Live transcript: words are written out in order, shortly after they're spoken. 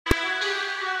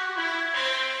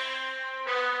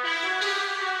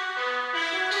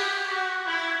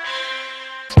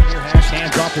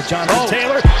Off to Jonathan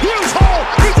Taylor. Huge hole.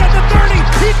 He's at the 30.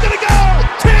 He's going to go.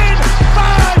 10,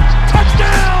 5,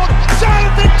 touchdown.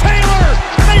 Jonathan Taylor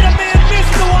made a man miss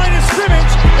the line of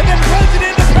scrimmage and then runs it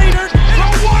into Pater. And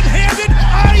a one-handed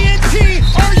INT.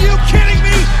 Are you kidding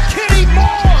me? Kenny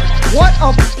Moore. What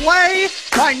a play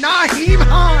by Nyheim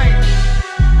Hines.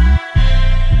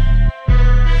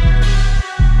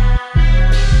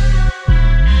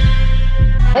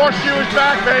 Horseshoe is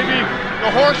back, baby.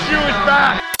 The horseshoe is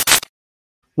back.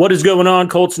 What is going on,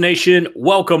 Colts Nation?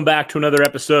 Welcome back to another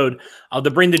episode of the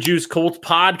Bring the Juice Colts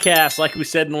podcast. Like we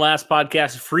said in the last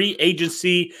podcast, free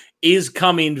agency is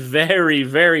coming very,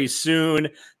 very soon.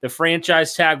 The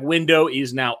franchise tag window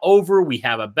is now over. We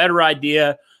have a better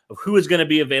idea of who is going to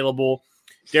be available.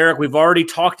 Derek, we've already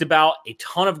talked about a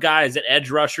ton of guys at edge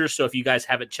rushers, so if you guys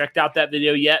haven't checked out that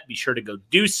video yet, be sure to go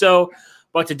do so.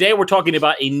 But today we're talking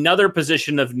about another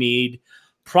position of need,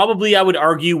 probably I would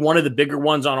argue one of the bigger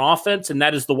ones on offense, and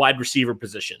that is the wide receiver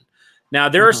position. Now,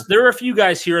 there are a few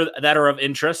guys here that are of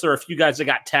interest. There are a few guys that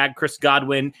got tagged, Chris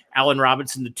Godwin, Allen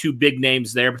Robinson, the two big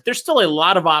names there. But there's still a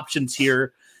lot of options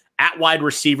here at wide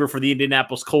receiver for the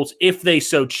Indianapolis Colts if they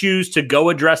so choose to go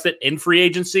address it in free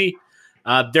agency.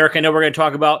 Derek, I know we're going to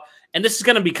talk about, and this is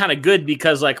going to be kind of good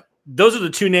because those are the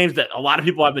two names that a lot of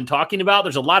people have been talking about.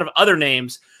 There's a lot of other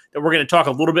names that we're going to talk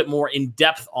a little bit more in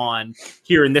depth on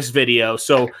here in this video.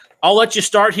 So I'll let you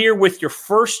start here with your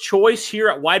first choice here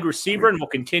at wide receiver, and we'll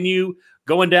continue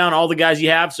going down all the guys you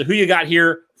have. So who you got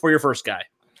here for your first guy?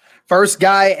 First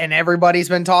guy, and everybody's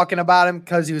been talking about him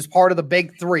because he was part of the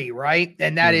big three, right?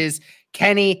 And that is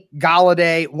Kenny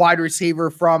Golladay, wide receiver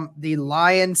from the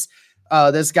Lions.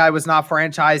 This guy was not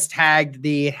franchise tagged.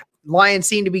 The Lions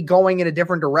seem to be going in a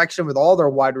different direction with all their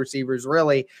wide receivers,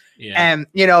 really. Yeah. And,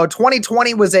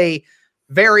 2020 was a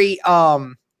very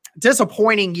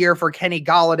disappointing year for Kenny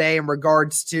Golladay in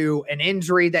regards to an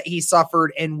injury that he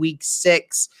suffered in week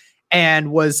 6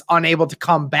 and was unable to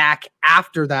come back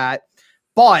after that.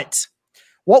 But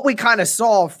what we kind of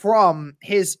saw from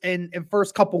his in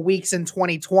first couple weeks in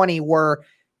 2020 were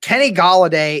Kenny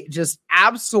Golladay just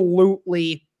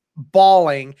absolutely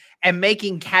balling and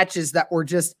making catches that were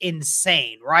just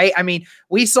insane, right? I mean,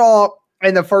 we saw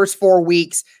in the first 4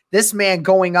 weeks, this man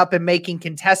going up and making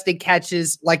contested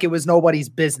catches like it was nobody's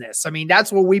business. I mean,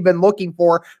 that's what we've been looking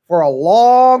for a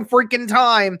long freaking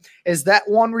time, is that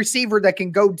one receiver that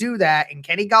can go do that. And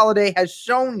Kenny Golladay has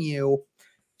shown you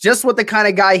just what the kind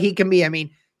of guy he can be. I mean,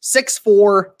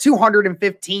 6'4",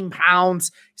 215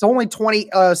 pounds. He's only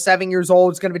 27 years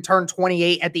old. He's going to be turned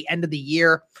 28 at the end of the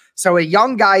year. So a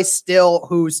young guy still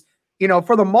who's,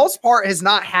 for the most part has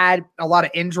not had a lot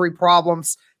of injury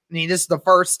problems. I mean, this is the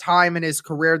first time in his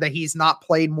career that he's not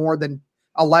played more than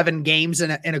 11 games in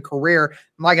a career.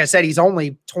 And like I said, he's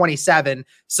only 27.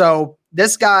 So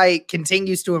this guy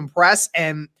continues to impress.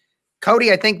 And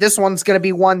Cody, I think this one's going to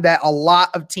be one that a lot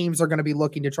of teams are going to be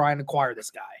looking to try and acquire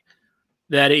this guy.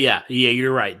 Yeah,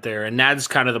 you're right there. And that's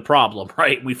kind of the problem,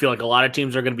 right? We feel like a lot of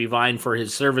teams are going to be vying for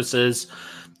his services.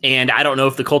 And I don't know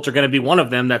if the Colts are going to be one of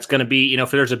them that's going to be,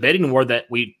 if there's a bidding war that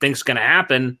we think is going to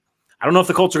happen, I don't know if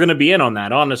the Colts are going to be in on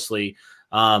that, honestly.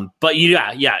 But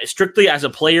yeah, strictly as a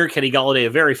player, Kenny Golladay,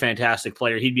 a very fantastic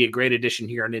player. He'd be a great addition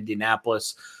here in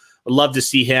Indianapolis. I'd love to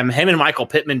see him and Michael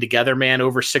Pittman together, man,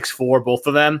 over 6'4", both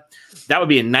of them. That would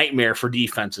be a nightmare for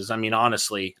defenses. I mean,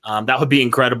 honestly, that would be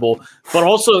incredible. But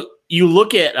also, you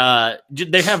look at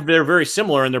they're very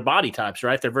similar in their body types,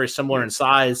 right? They're very similar in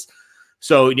size.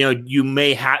 So,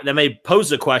 that may pose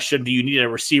the question, do you need a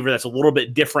receiver that's a little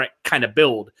bit different kind of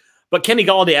build? But Kenny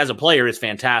Golladay as a player is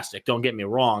fantastic. Don't get me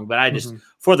wrong. But I just,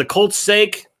 for the Colts'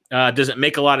 sake, does it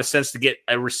make a lot of sense to get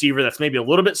a receiver that's maybe a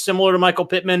little bit similar to Michael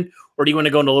Pittman, or do you want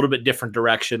to go in a little bit different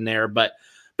direction there? But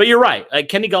you're right.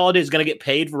 Kenny Golladay is going to get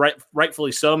paid,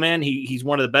 rightfully so, man. He's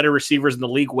one of the better receivers in the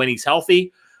league when he's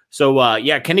healthy. So,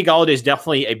 Kenny Golladay is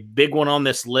definitely a big one on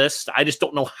this list. I just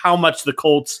don't know how much the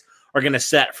Colts are going to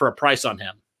set for a price on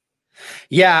him.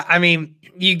 Yeah, I mean,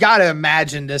 you got to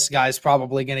imagine this guy's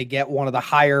probably going to get one of the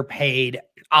higher paid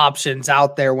options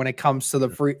out there when it comes to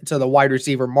the wide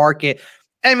receiver market.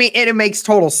 I mean, it makes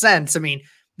total sense. I mean,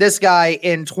 this guy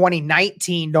in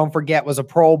 2019, don't forget, was a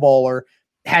Pro Bowler,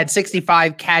 had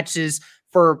 65 catches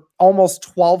for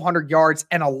almost 1,200 yards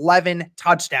and 11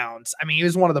 touchdowns. I mean, he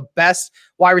was one of the best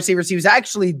wide receivers. He was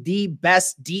actually the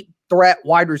best deep threat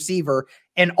wide receiver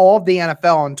in all of the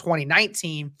NFL in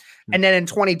 2019. And then in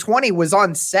 2020 was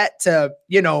on set to,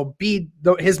 be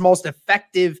his most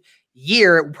effective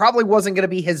year. It probably wasn't going to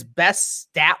be his best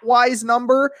stat-wise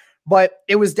number, but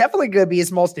it was definitely going to be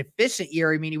his most efficient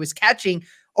year. I mean, he was catching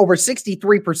over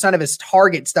 63% of his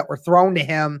targets that were thrown to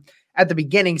him at the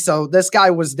beginning. So this guy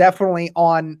was definitely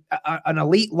on an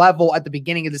elite level at the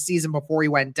beginning of the season before he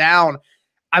went down.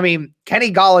 I mean,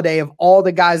 Kenny Golladay, of all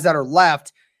the guys that are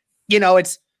left,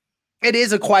 it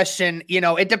is a question.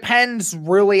 It depends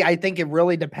really. I think it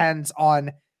really depends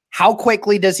on how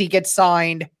quickly does he get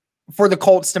signed for the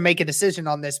Colts to make a decision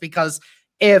on this, because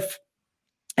if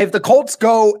the Colts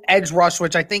go edge rush,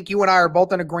 which I think you and I are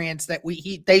both in agreement that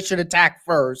they should attack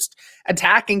first,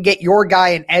 attack and get your guy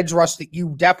an edge rush that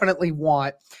you definitely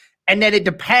want. And then it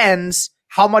depends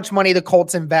how much money the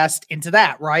Colts invest into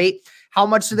that, right? How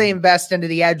much do they invest into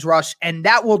the edge rush? And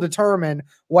that will determine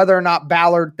whether or not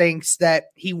Ballard thinks that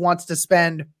he wants to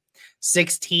spend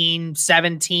 16,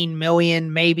 17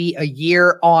 million maybe a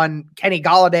year on Kenny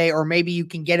Golladay, or maybe you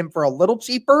can get him for a little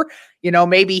cheaper.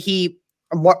 Maybe he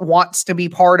wants to be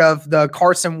part of the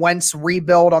Carson Wentz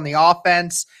rebuild on the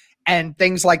offense and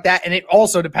things like that. And it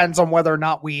also depends on whether or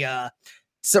not we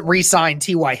re-sign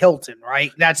T.Y. Hilton,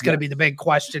 right? That's going to be the big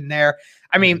question there.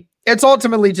 I mean, it's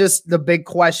ultimately just the big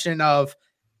question of,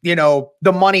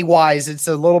 the money wise, it's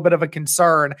a little bit of a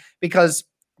concern because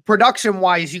production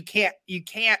wise, you can't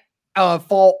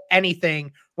fault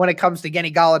anything when it comes to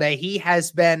Kenny Golladay. He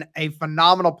has been a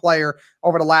phenomenal player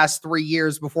over the last 3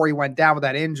 years before he went down with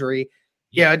that injury.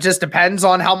 Yeah, it just depends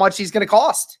on how much he's going to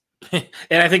cost. And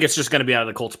I think it's just going to be out of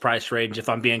the Colts price range, if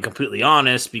I'm being completely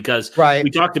honest, because we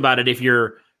talked about it. If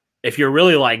you're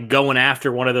really like going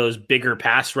after one of those bigger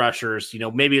pass rushers,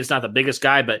 maybe it's not the biggest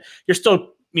guy, but you're still,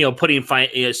 putting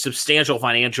substantial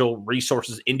financial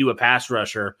resources into a pass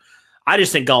rusher. I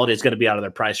just think Golladay is going to be out of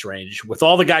their price range with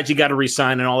all the guys you got to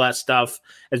re-sign and all that stuff.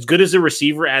 As good as a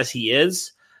receiver as he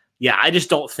is, I just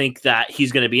don't think that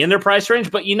he's going to be in their price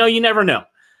range, but you never know.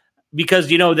 Because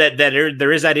that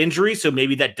there is that injury, so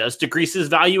maybe that does decrease his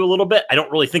value a little bit. I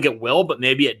don't really think it will, but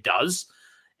maybe it does.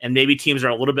 And maybe teams are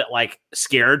a little bit like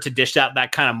scared to dish out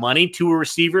that kind of money to a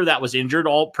receiver that was injured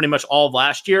pretty much all of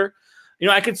last year.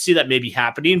 I could see that maybe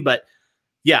happening, but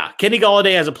Kenny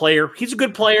Golladay as a player, he's a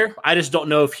good player. I just don't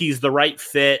know if he's the right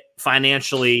fit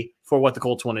financially for what the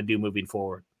Colts want to do moving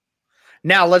forward.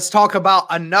 Now let's talk about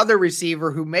another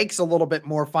receiver who makes a little bit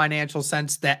more financial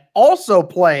sense that also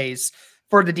plays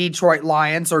for the Detroit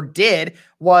Lions, or did,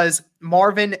 was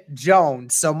Marvin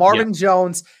Jones. So Marvin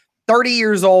Jones, 30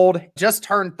 years old, just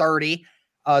turned 30.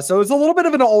 So it's a little bit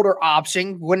of an older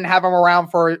option. Wouldn't have him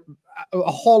around for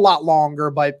a whole lot longer,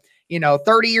 but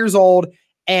 30 years old,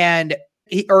 and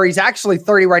he's actually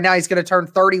 30 right now. He's going to turn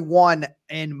 31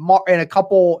 in a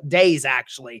couple days,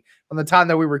 actually, from the time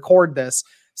that we record this.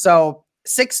 So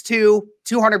 6'2",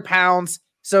 200 pounds.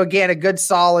 So again, a good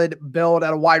solid build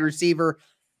at a wide receiver.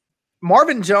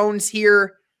 Marvin Jones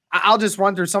here, I'll just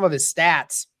run through some of his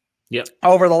stats.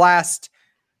 Over the last,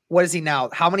 what is he now?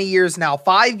 How many years now?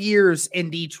 5 years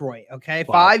in Detroit. Okay.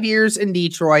 Wow. 5 years in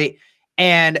Detroit,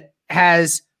 and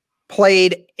has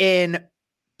played in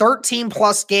 13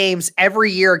 plus games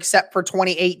every year except for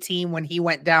 2018 when he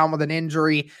went down with an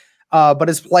injury. But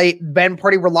has been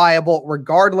pretty reliable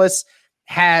regardless.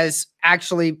 Has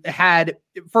actually had,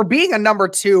 for being a number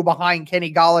 2 behind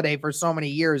Kenny Golladay for so many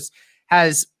years,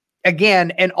 has,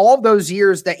 again, in all of those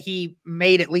years that he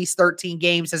made at least 13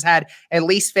 games, has had at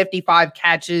least 55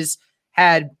 catches,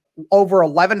 had over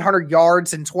 1,100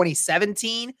 yards in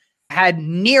 2017, had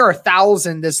near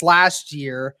 1,000 this last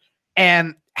year,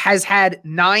 and has had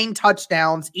 9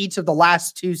 touchdowns each of the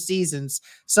last 2 seasons.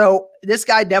 So this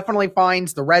guy definitely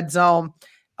finds the red zone.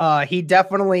 He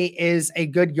definitely is a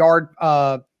good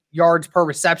yards per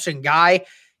reception guy.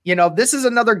 This is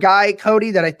another guy,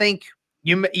 Cody, that I think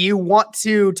you want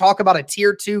to talk about, a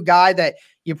tier 2 guy that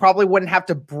you probably wouldn't have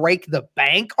to break the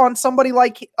bank on somebody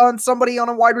on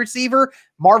a wide receiver.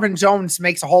 Marvin Jones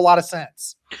makes a whole lot of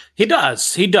sense. He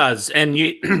does.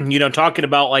 And talking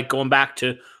about like going back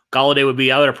to Golladay would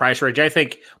be out of their price range. I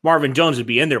think Marvin Jones would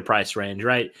be in their price range,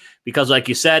 right? Because like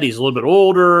you said, he's a little bit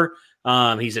older.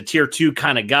 He's a tier 2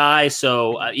 kind of guy.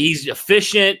 So he's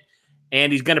efficient.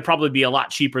 And he's going to probably be a lot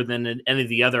cheaper than any of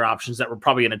the other options that we're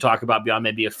probably going to talk about beyond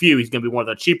maybe a few. He's going to be one of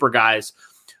the cheaper guys.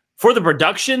 For the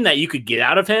production that you could get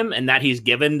out of him and that he's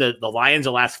given the Lions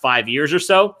the last 5 years or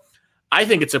so, I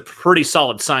think it's a pretty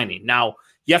solid signing. Now,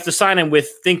 you have to sign him with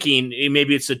thinking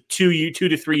maybe it's a 2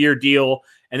 to 3 year deal,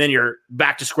 and then you're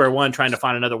back to square one trying to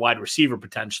find another wide receiver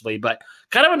potentially. But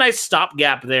kind of a nice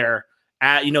stopgap there,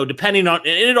 depending on – and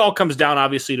it all comes down,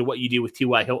 obviously, to what you do with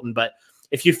T.Y. Hilton. But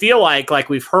if you feel like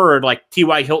we've heard, like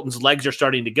T.Y. Hilton's legs are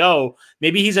starting to go,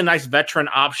 maybe he's a nice veteran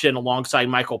option alongside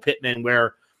Michael Pittman,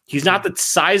 where he's not the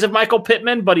size of Michael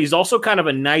Pittman, but he's also kind of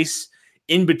a nice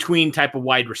in-between type of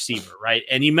wide receiver, right?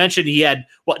 And you mentioned he had,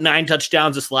 9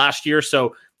 touchdowns this last year,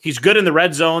 so he's good in the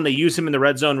red zone. They use him in the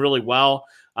red zone really well.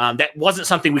 That wasn't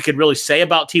something we could really say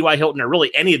about T.Y. Hilton or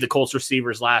really any of the Colts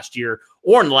receivers last year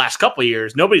or in the last couple of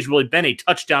years. Nobody's really been a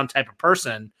touchdown type of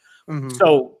person.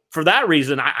 So for that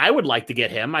reason, I would like to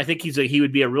get him. I think he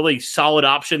would be a really solid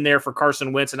option there for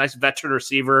Carson Wentz, a nice veteran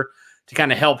receiver to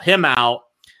kind of help him out.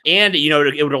 And,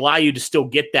 it would allow you to still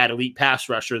get that elite pass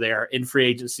rusher there in free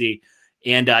agency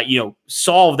and,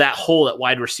 solve that hole at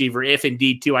wide receiver if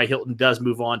indeed T.Y. Hilton does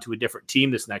move on to a different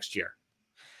team this next year.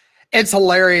 It's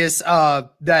hilarious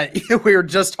that we were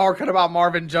just talking about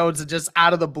Marvin Jones and just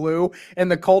out of the blue in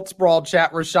the Colts Brawl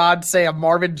chat, Rashad saying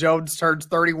Marvin Jones turns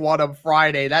 31 on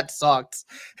Friday. That sucks.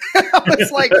 I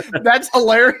was like, that's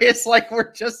hilarious. Like,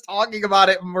 we're just talking about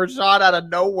it and Rashad out of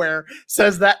nowhere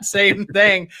says that same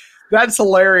thing. That's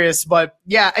hilarious. But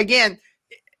yeah, again,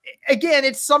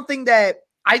 it's something that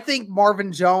I think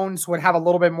Marvin Jones would have a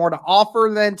little bit more to offer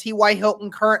than T.Y.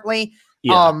 Hilton currently.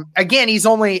 Yeah. Again, he's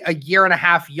only a year and a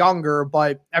half younger,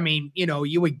 but I mean,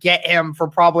 you would get him for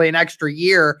probably an extra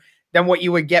year than what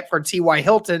you would get for T.Y.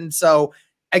 Hilton. So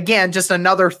again, just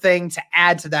another thing to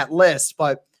add to that list.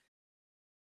 But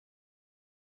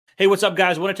hey, what's up,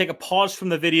 guys? I want to take a pause from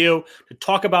the video to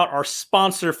talk about our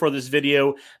sponsor for this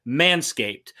video,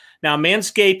 Manscaped. Now,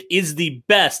 Manscaped is the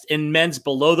best in men's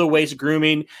below-the-waist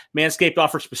grooming. Manscaped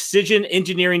offers precision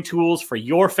engineering tools for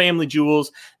your family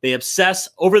jewels. They obsess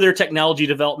over their technology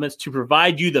developments to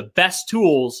provide you the best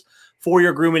tools for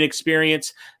your grooming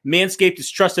experience. Manscaped is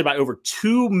trusted by over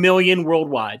 2 million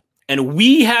worldwide. And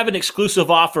we have an exclusive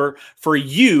offer for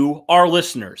you, our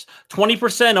listeners.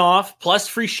 20% off plus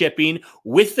free shipping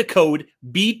with the code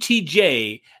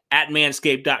BTJ at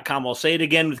manscaped.com. I'll say it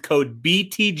again with code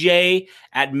BTJ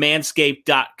at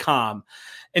manscaped.com.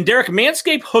 And Derek,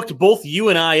 Manscaped hooked both you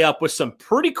and I up with some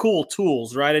pretty cool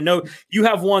tools, right? I know you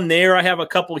have one there. I have a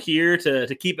couple here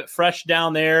to keep it fresh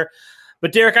down there.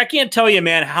 But Derek, I can't tell you,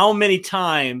 man, how many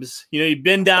times, you've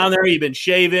been down there, you've been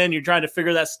shaving, you're trying to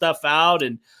figure that stuff out.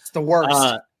 And it's the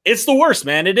worst. It's the worst,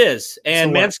 man. It is.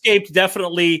 And Manscaped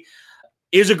definitely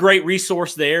is a great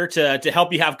resource there to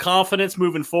help you have confidence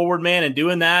moving forward, man, and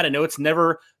doing that. I know it's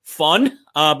never fun,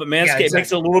 but Manscaped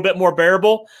makes it a little bit more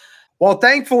bearable. Well,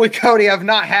 thankfully, Cody, I've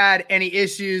not had any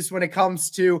issues when it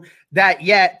comes to that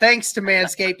yet, thanks to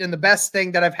Manscaped. And the best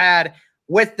thing that I've had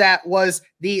with that was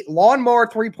the Lawnmower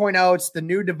 3.0. It's the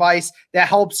new device that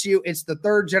helps you. It's the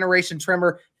 3rd generation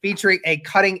trimmer featuring a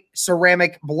cutting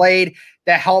ceramic blade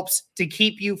that helps to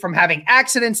keep you from having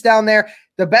accidents down there.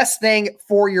 The best thing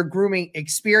for your grooming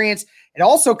experience. It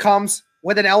also comes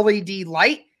with an LED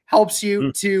light, helps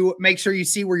you to make sure you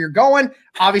see where you're going.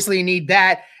 Obviously, you need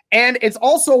that. And it's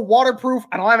also waterproof.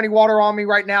 I don't have any water on me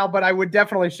right now, but I would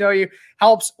definitely show you.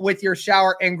 Helps with your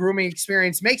shower and grooming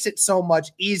experience. Makes it so much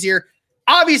easier.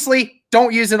 Obviously,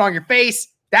 don't use it on your face.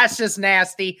 That's just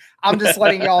nasty. I'm just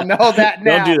letting y'all know that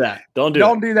now. Don't do that.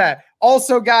 Don't do that.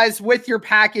 Also, guys, with your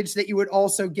package that you would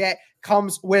also get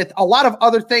comes with a lot of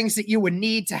other things that you would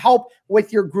need to help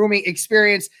with your grooming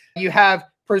experience. You have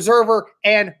Preserver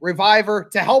and Reviver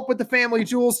to help with the family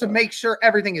jewels to make sure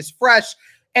everything is fresh.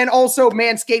 And also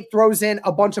Manscaped throws in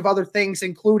a bunch of other things,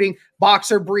 including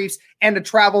boxer briefs and a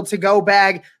travel to go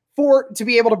bag to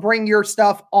be able to bring your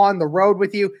stuff on the road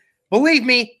with you. Believe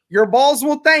me, your balls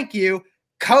will thank you.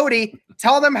 Cody,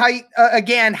 tell them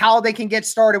how they can get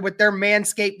started with their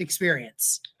Manscaped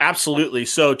experience. Absolutely.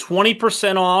 So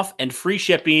 20% off and free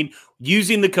shipping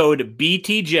using the code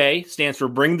BTJ, stands for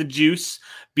Bring the Juice,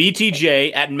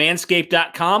 BTJ at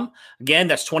manscaped.com. Again,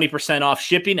 that's 20% off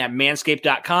shipping at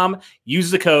manscaped.com.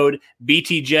 Use the code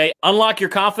BTJ. Unlock your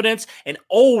confidence and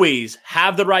always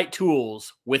have the right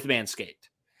tools with Manscaped.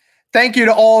 Thank you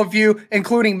to all of you,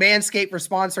 including Manscaped, for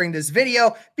sponsoring this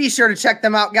video. Be sure to check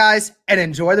them out, guys, and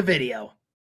enjoy the video.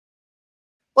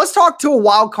 Let's talk to a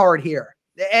wild card here.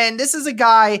 And this is a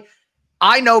guy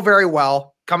I know very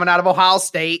well, coming out of Ohio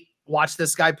State. Watch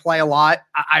this guy play a lot.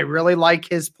 I really like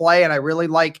his play, and I really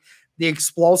like the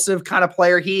explosive kind of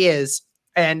player he is.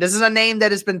 And this is a name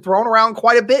that has been thrown around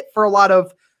quite a bit for a lot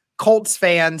of Colts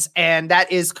fans, and that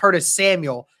is Curtis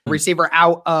Samuel, receiver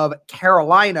out of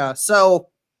Carolina. So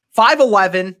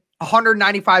 5'11",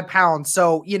 195 pounds.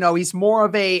 So, he's more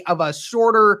of a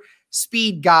shorter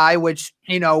speed guy, which,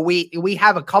 we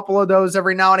have a couple of those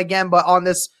every now and again, but on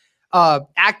this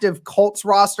active Colts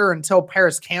roster, until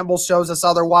Paris Campbell shows us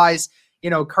otherwise,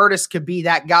 Curtis could be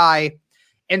that guy.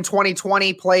 In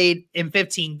 2020, played in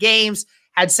 15 games,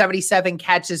 had 77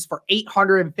 catches for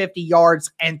 850 yards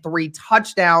and 3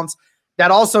 touchdowns.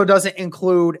 That also doesn't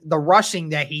include the rushing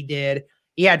that he did.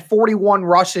 He had 41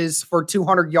 rushes for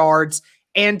 200 yards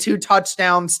and 2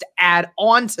 touchdowns to add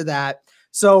on to that.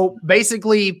 So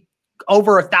basically,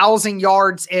 over 1,000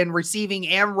 yards in receiving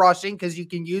and rushing because you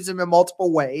can use him in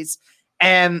multiple ways.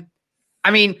 And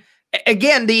I mean,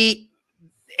 again,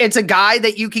 it's a guy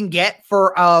that you can get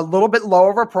for a little bit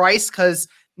lower of a price because,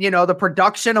 the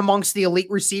production amongst the elite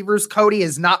receivers, Cody,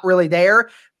 is not really there.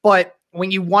 But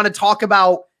when you want to talk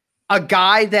about a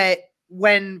guy that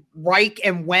when Reich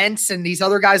and Wentz and these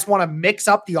other guys want to mix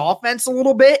up the offense a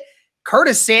little bit,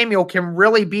 Curtis Samuel can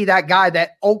really be that guy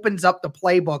that opens up the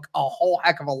playbook a whole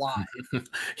heck of a lot.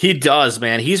 He does,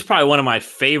 man. He's probably one of my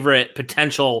favorite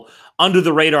potential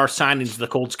under-the-radar signings the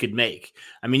Colts could make.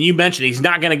 I mean, you mentioned he's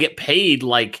not going to get paid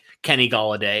like Kenny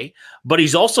Golladay, but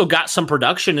he's also got some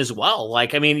production as well.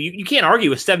 Like, I mean, you can't argue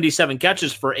with 77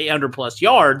 catches for 800-plus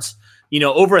yards,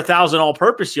 over 1,000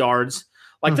 all-purpose yards.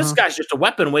 Like, this guy's just a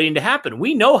weapon waiting to happen.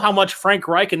 We know how much Frank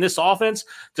Reich and this offense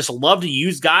just love to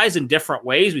use guys in different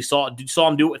ways. We saw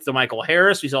him do it with Michael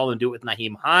Harris. We saw them do it with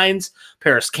Nyheim Hines,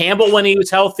 Paris Campbell when he was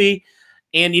healthy.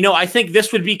 And, I think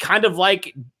this would be kind of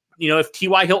like, if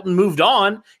T.Y. Hilton moved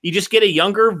on, you just get a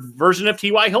younger version of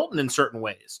T.Y. Hilton in certain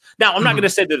ways. Now, I'm not going to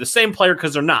say they're the same player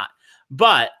because they're not.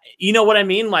 But you know what I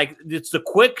mean? Like, it's the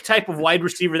quick type of wide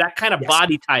receiver, that kind of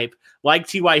body type, like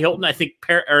T.Y. Hilton. I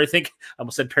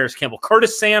almost said Paris Campbell.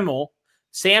 Curtis Samuel,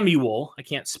 I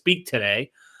can't speak today.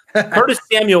 Curtis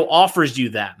Samuel offers you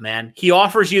that, man. He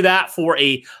offers you that for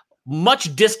a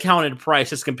much discounted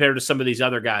price as compared to some of these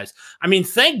other guys. I mean,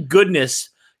 thank goodness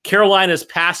Carolina's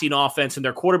passing offense and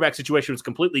their quarterback situation was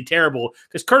completely terrible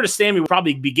because Curtis Samuel would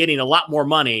probably be getting a lot more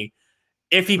money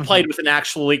if he played with an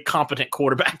actually competent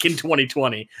quarterback in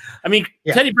 2020. I mean,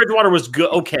 Teddy Bridgewater was good,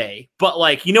 okay, but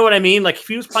like, you know what I mean? Like, if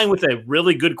he was playing with a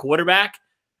really good quarterback,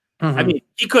 I mean,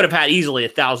 he could have had easily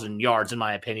 1,000 yards, in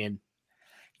my opinion.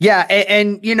 Yeah,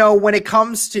 and when it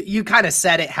comes to, you kind of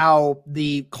said it, how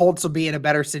the Colts will be in a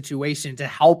better situation to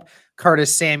help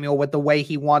Curtis Samuel with the way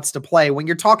he wants to play. When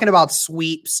you're talking about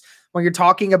sweeps, when you're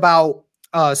talking about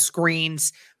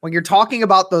screens, when you're talking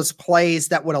about those plays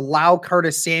that would allow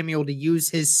Curtis Samuel to use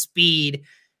his speed,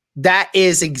 that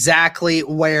is exactly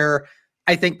where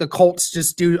I think the Colts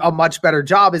just do a much better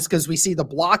job, is because we see the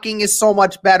blocking is so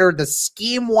much better. The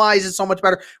scheme-wise is so much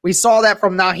better. We saw that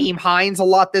from Nyheim Hines a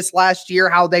lot this last year,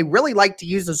 how they really like to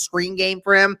use a screen game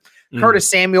for him. Curtis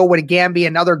Samuel would again be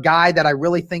another guy that I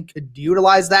really think could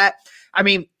utilize that. I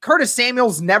mean, Curtis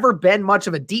Samuel's never been much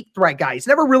of a deep threat guy. He's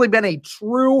never really been a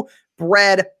true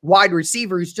bred wide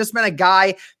receiver. He's just been a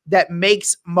guy that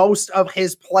makes most of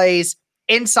his plays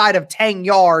inside of 10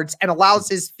 yards and allows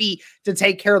his feet to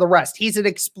take care of the rest. He's an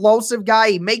explosive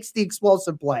guy. He makes the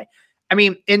explosive play. I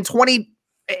mean, this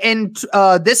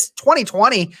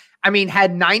 2020, I mean,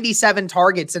 had 97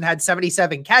 targets and had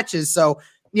 77 catches. So,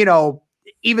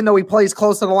 even though he plays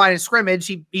close to the line of scrimmage,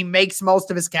 he makes most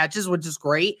of his catches, which is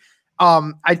great.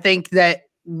 I think that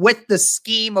with the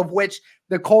scheme of which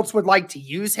the Colts would like to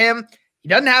use him, he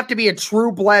doesn't have to be a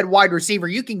true bled wide receiver.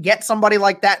 You can get somebody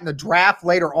like that in the draft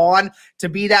later on to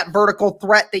be that vertical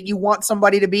threat that you want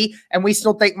somebody to be. And we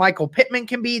still think Michael Pittman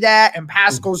can be that, and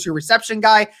Pascal's your reception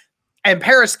guy. And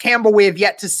Paris Campbell, we have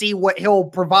yet to see what he'll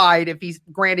provide if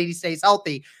he stays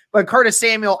healthy. But Curtis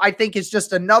Samuel, I think, is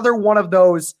just another one of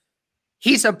those.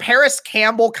 He's a Paris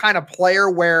Campbell kind of player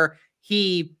where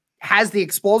he has the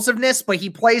explosiveness, but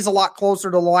he plays a lot closer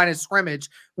to the line of scrimmage,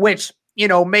 which,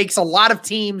 makes a lot of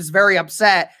teams very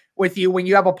upset with you when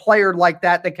you have a player like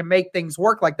that can make things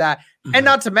work like that. And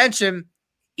not to mention,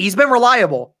 he's been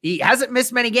reliable. He hasn't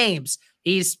missed many games.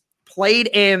 He's played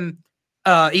in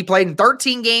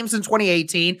 13 games in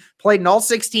 2018, played in all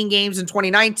 16 games in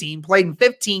 2019, played in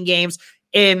 15 games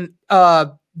in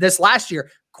this last year.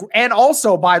 And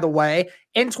also, by the way,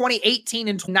 in 2018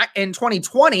 and in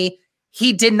 2020,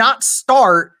 he did not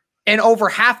start in over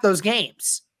half those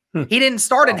games. He didn't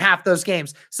start in half those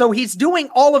games. So he's doing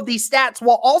all of these stats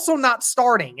while also not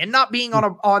starting and not being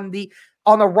on the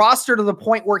roster to the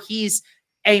point where he's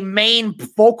a main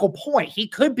focal point. He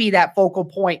could be that focal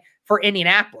point for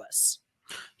Indianapolis.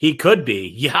 He could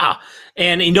be, yeah.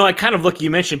 And, I kind of you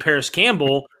mentioned Paris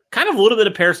Campbell, kind of a little bit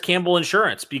of Paris Campbell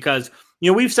insurance, because,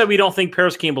 we've said we don't think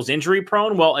Paris Campbell's injury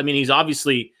prone. Well, I mean, he's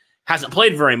obviously hasn't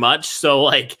played very much.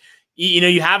 So,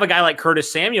 you have a guy like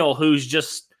Curtis Samuel who's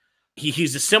just,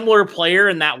 he's a similar player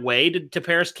in that way to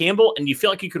Paris Campbell, and you feel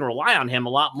like you can rely on him a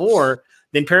lot more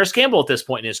than Paris Campbell at this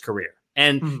point in his career.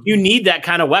 And you need that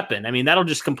kind of weapon. I mean, that'll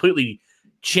just completely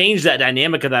change that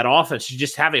dynamic of that offense. You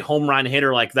just have a home run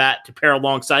hitter like that to pair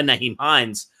alongside Nyheim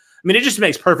Hines. I mean, it just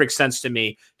makes perfect sense to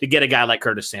me to get a guy like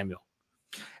Curtis Samuel.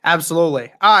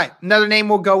 Absolutely. All right, another name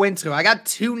we'll go into. I got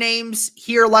two names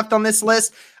here left on this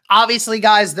list. Obviously,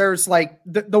 guys, there's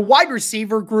the wide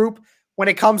receiver group when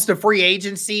it comes to free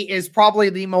agency is probably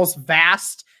the most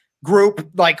vast group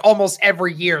like almost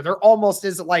every year. There almost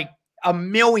is like a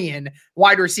million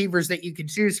wide receivers that you can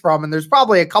choose from. And there's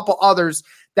probably a couple others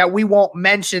that we won't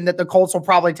mention that the Colts will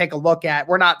probably take a look at.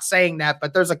 We're not saying that,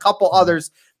 but there's a couple others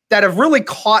that have really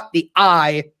caught the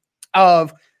eye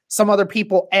of some other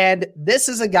people. And this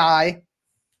is a guy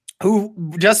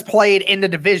who just played in the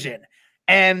division.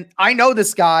 And I know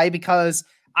this guy because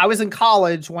I was in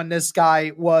college when this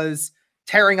guy was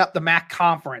tearing up the MAC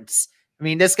conference. I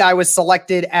mean, this guy was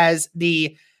selected as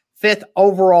the 5th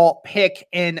overall pick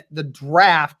in the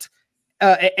draft.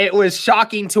 It was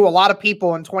shocking to a lot of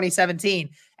people in 2017,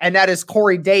 and that is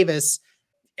Corey Davis.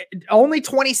 Only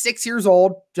 26 years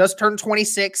old, just turned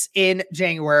 26 in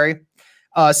January.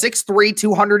 6'3",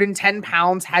 210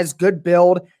 pounds, has good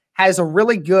build, has a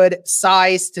really good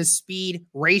size to speed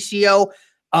ratio.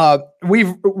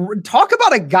 We've talk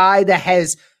about a guy that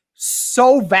has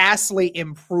so vastly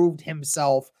improved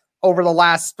himself over the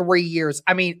last 3 years.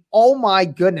 I mean, oh my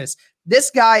goodness.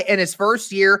 This guy in his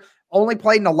first year only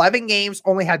played in 11 games,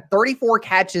 only had 34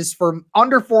 catches for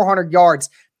under 400 yards.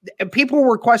 People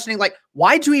were questioning, like,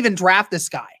 why'd you even draft this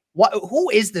guy? Who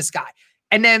is this guy?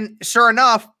 And then sure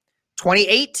enough,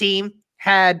 2018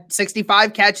 had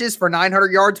 65 catches for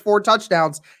 900 yards, 4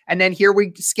 touchdowns. And then here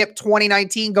we skip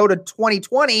 2019, go to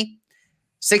 2020,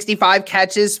 65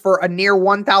 catches for a near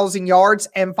 1,000 yards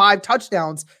and 5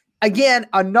 touchdowns. Again,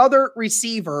 another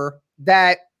receiver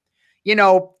that,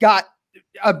 got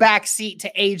a backseat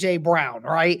to AJ Brown,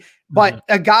 right? But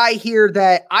a guy here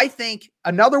that I think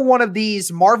another one of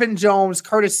these Marvin Jones,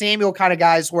 Curtis Samuel kind of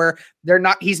guys where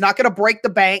he's not going to break the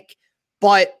bank,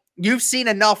 but you've seen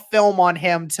enough film on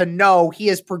him to know he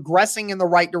is progressing in the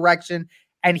right direction.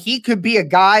 And he could be a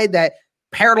guy that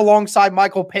paired alongside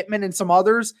Michael Pittman and some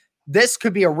others. This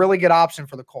could be a really good option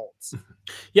for the Colts.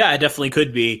 Yeah, it definitely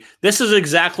could be. This is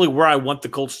exactly where I want the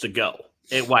Colts to go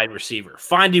at wide receiver,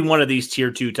 finding one of these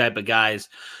tier 2 type of guys.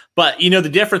 But, the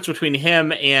difference between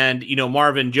him and,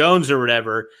 Marvin Jones or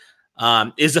whatever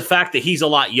is the fact that he's a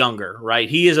lot younger, right?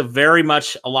 He is very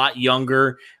much a lot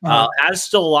younger, has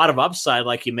still a lot of upside,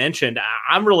 like you mentioned.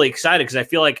 I'm really excited because I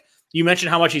feel like you mentioned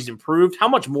how much he's improved. How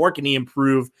much more can he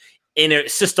improve in a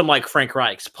system like Frank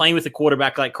Reich's, playing with a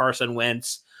quarterback like Carson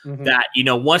Wentz, that,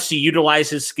 wants to utilize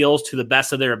his skills to the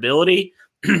best of their ability?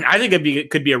 I think it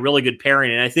could be a really good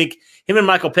pairing. And I think him and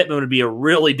Michael Pittman would be a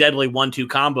really deadly 1-2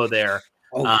 combo there.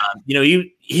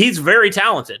 He's very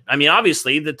talented. I mean,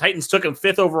 obviously the Titans took him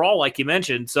 5th overall, like you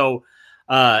mentioned. So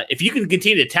if you can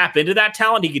continue to tap into that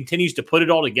talent, he continues to put it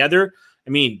all together.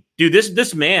 I mean, dude,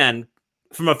 this man,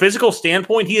 from a physical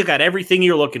standpoint, he's got everything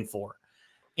you're looking for.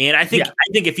 And I think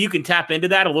if you can tap into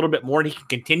that a little bit more and he can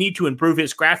continue to improve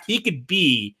his craft, he could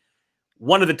be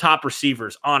one of the top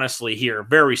receivers, honestly, here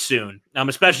very soon,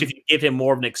 especially if you give him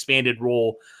more of an expanded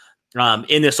role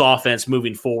in this offense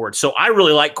moving forward. So I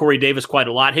really like Corey Davis quite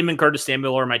a lot. Him and Curtis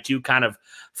Samuel are my 2 kind of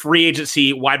free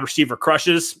agency wide receiver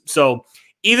crushes. So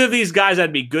either of these guys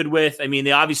I'd be good with. I mean,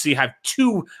 they obviously have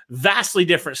 2 vastly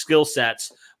different skill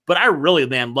sets, but I really,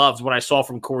 loved what I saw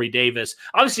from Corey Davis.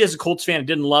 Obviously, as a Colts fan, I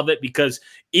didn't love it because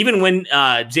even when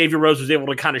Xavier Rhodes was able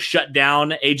to kind of shut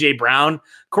down A.J. Brown,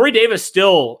 Corey Davis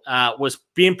still was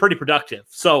being pretty productive.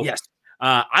 So yes.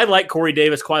 I like Corey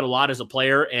Davis quite a lot as a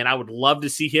player, and I would love to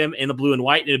see him in the blue and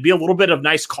white. And it'd be a little bit of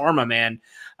nice karma, man,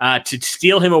 to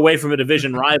steal him away from a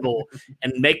division rival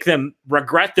and make them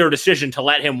regret their decision to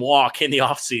let him walk in the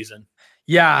offseason.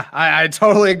 Yeah, I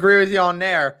totally agree with you on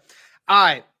there. All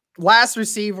right. Last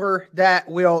receiver that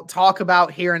we'll talk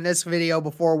about here in this video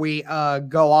before we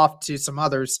go off to some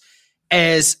others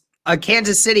is a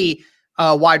Kansas City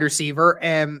wide receiver,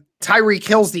 and Tyreek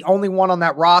Hill's the only one on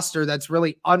that roster that's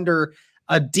really under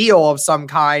a deal of some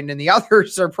kind, and the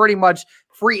others are pretty much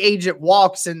free agent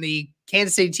walks, and the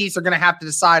Kansas City Chiefs are going to have to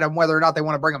decide on whether or not they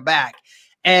want to bring them back.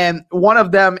 And one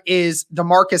of them is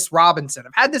Demarcus Robinson.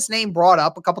 I've had this name brought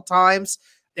up a couple times,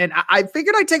 and I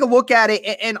figured I'd take a look at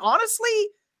it, and honestly,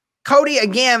 Cody,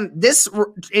 again, this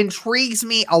intrigues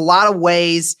me a lot of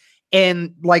ways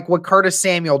in like what Curtis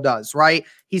Samuel does, right?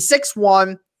 He's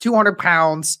 6'1", 200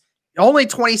 pounds, only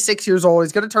 26 years old.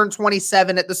 He's going to turn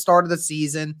 27 at the start of the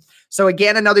season. So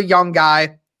again, another young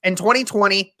guy. In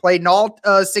 2020, played in all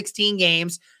 16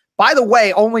 games. By the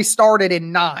way, only started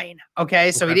in 9.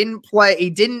 Okay. So he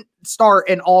didn't start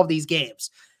in all of these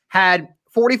games. Had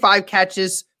 45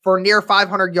 catches for near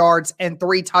 500 yards and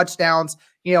 3 touchdowns.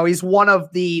 He's one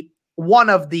of the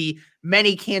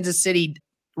many Kansas City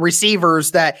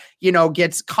receivers that,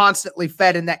 gets constantly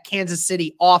fed in that Kansas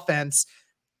City offense.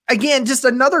 Again, just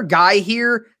another guy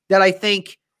here that I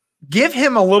think give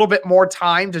him a little bit more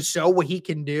time to show what he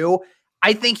can do.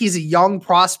 I think he's a young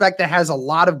prospect that has a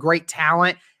lot of great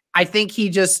talent. I think he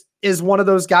just is one of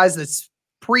those guys that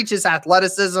preaches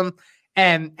athleticism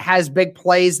and has big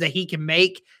plays that he can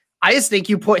make. I just think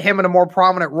you put him in a more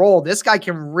prominent role. This guy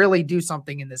can really do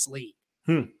something in this league.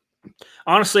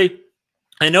 Honestly,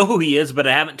 I know who he is, but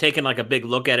I haven't taken like a big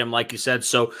look at him, like you said.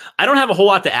 So I don't have a whole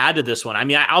lot to add to this one. I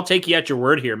mean, I'll take you at your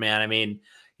word here, man. I mean,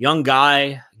 young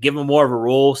guy, give him more of a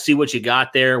role, see what you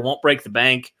got there. Won't break the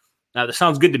bank. That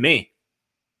sounds good to me.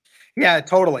 Yeah,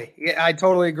 totally. Yeah, I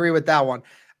totally agree with that one.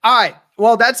 All right.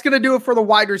 Well, that's going to do it for the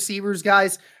wide receivers,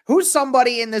 guys. Who's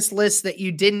somebody in this list that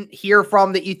you didn't hear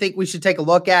from that you think we should take a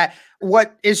look at?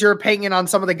 What is your opinion on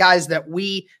some of the guys that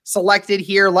we selected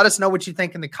here? Let us know what you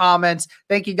think in the comments.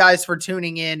 Thank you guys for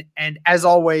tuning in. And as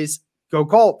always, go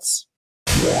Colts.